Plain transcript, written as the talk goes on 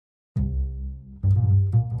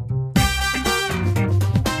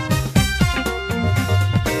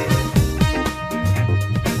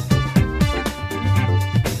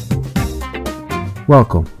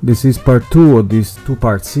Welcome, this is part 2 of this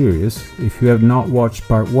two-part series. If you have not watched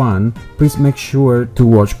part 1, please make sure to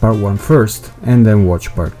watch part 1 first and then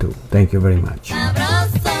watch part 2. Thank you very much.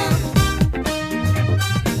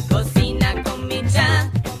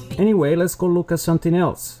 Anyway, let's go look at something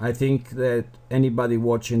else. I think that anybody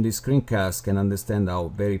watching this screencast can understand how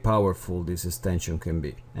very powerful this extension can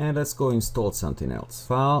be. And let's go install something else.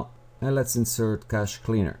 File, and let's insert Cache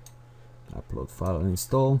Cleaner. Upload file and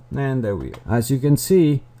install, and there we are. As you can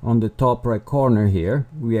see on the top right corner here,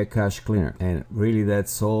 we have Cache Cleaner, and really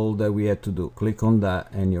that's all that we had to do. Click on that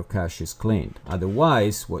and your cache is cleaned.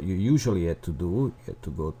 Otherwise, what you usually had to do, you had to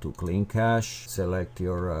go to Clean Cache, select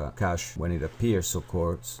your cache when it appears. Of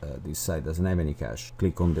course, this site doesn't have any cache.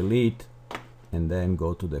 Click on Delete, and then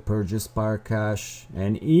go to the Purge Expired cache,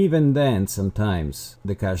 and even then sometimes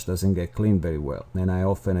the cache doesn't get cleaned very well, and I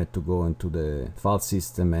often had to go into the file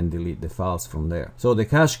system and delete the files from there. So the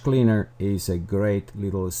Cache Cleaner is a great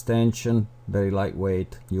little extension, very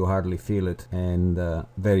lightweight, you hardly feel it, and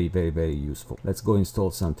very useful. Let's go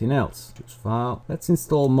install something else. Choose File, let's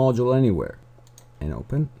install Module Anywhere, and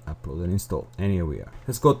open, upload and install, and here we are.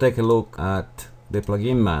 Let's go take a look at the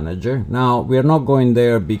plugin manager. Now we are not going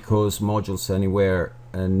there because Modules Anywhere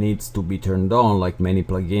needs to be turned on like many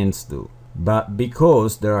plugins do, but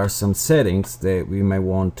because there are some settings that we may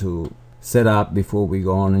want to set up before we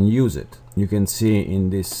go on and use it. You can see in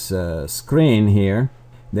this screen here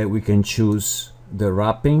that we can choose the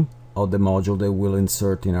wrapping of the module that we'll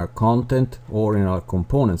insert in our content or in our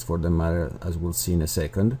components for the matter, as we'll see in a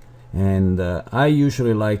second. And I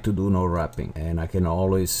usually like to do no wrapping, and I can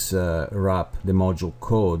always wrap the module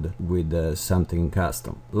code with something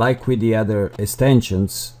custom. Like with the other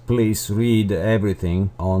extensions, please read everything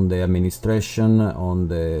on the administration on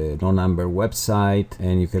the NoNumber website,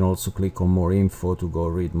 and you can also click on more info to go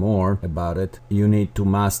read more about it. You need to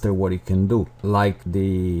master what it can do. Like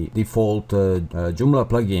the default Joomla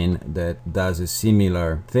plugin that does a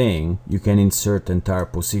similar thing, you can insert entire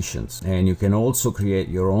positions, and you can also create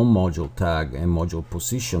your own module tag and module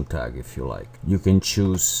position tag if you like. You can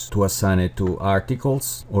choose to assign it to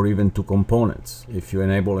articles or even to components. If you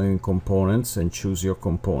enable it in components and choose your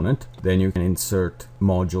component, then you can insert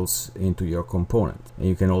modules into your component, and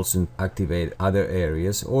you can also activate other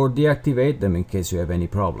areas or deactivate them in case you have any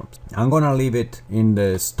problems. I'm gonna leave it in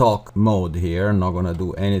the stock mode here. I'm not gonna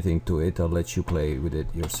do anything to it. I'll let you play with it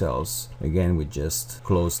yourselves. Again, we just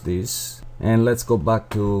close this, and let's go back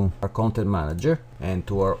to our content manager and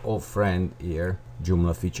to our old friend here,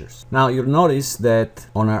 Joomla features. Now you'll notice that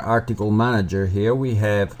on our article manager here we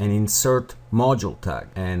have an insert module tag,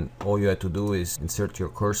 and all you have to do is insert your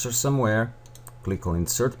cursor somewhere, click on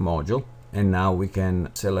insert module, and now we can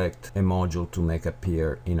select a module to make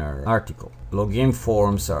appear in our article. Login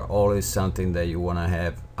forms are always something that you want to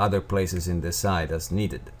have other places in the site as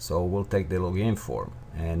needed, so we'll take the login form,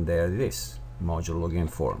 and there it is, module login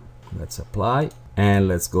form. Let's apply, and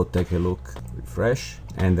let's go take a look, refresh,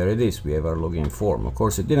 and there it is, we have our login form. Of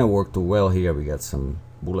course it didn't work too well here, we got some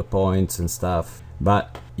bullet points and stuff,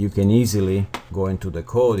 but you can easily go into the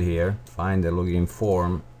code here, find the login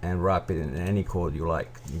form, and wrap it in any code you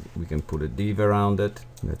like. We can put a div around it.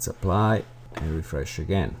 Let's apply and refresh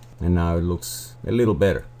again, and now it looks a little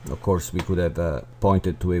better. Of course we could have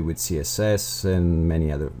pointed to it with CSS and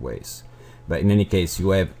many other ways, but in any case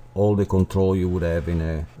you have all the control you would have in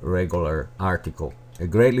a regular article. A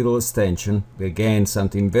great little extension, again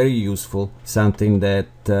something very useful, something that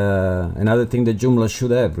another thing that Joomla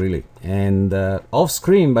should have really. And off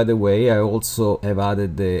screen, by the way, I also have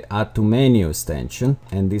added the add to menu extension,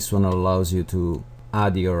 and this one allows you to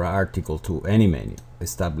add your article to any menu.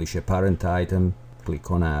 Establish a parent item,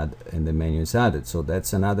 click on add, and the menu is added. So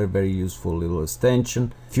that's another very useful little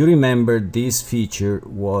extension. If you remember, this feature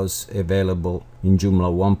was available in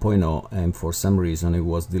Joomla 1.0, and for some reason it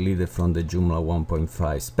was deleted from the Joomla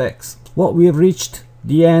 1.5 specs. Well, we have reached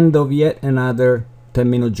the end of yet another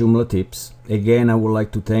 10-minute Joomla tips. Again, I would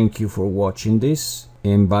like to thank you for watching this. I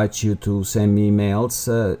invite you to send me emails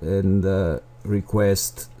and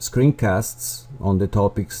request screencasts on the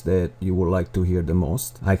topics that you would like to hear the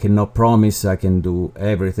most. I cannot promise I can do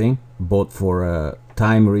everything, but for a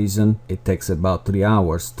time reason it takes about 3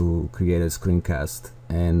 hours to create a screencast,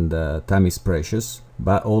 and time is precious,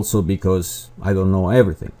 but also because I don't know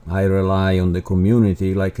everything. I rely on the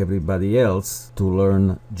community like everybody else to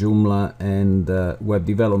learn Joomla and web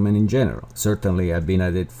development in general. Certainly I've been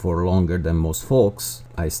at it for longer than most folks.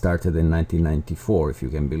 I started in 1994, if you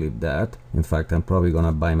can believe that. In fact, I'm probably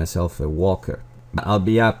gonna buy myself a walker. I'll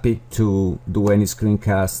be happy to do any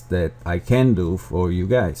screencast that I can do for you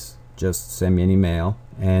guys. Just send me an email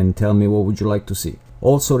and tell me what would you like to see.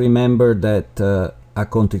 Also remember that at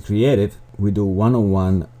Content Creative, we do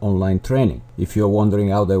one-on-one online training. If you're wondering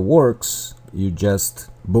how that works, you just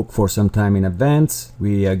book for some time in advance.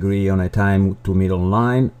 We agree on a time to meet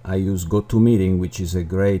online. I use GoToMeeting, which is a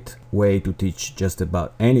great way to teach just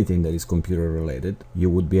about anything that is computer related. You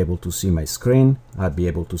would be able to see my screen. I'd be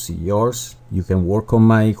able to see yours. You can work on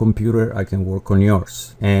my computer. I can work on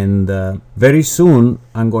yours. And very soon,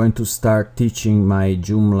 I'm going to start teaching my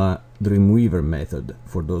Joomla Dreamweaver method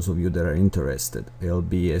for those of you that are interested. It'll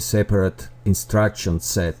be a separate instruction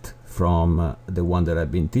set from the one that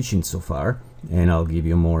I've been teaching so far, and I'll give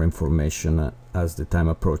you more information as the time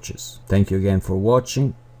approaches. Thank you again for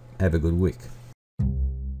watching. Have a good week.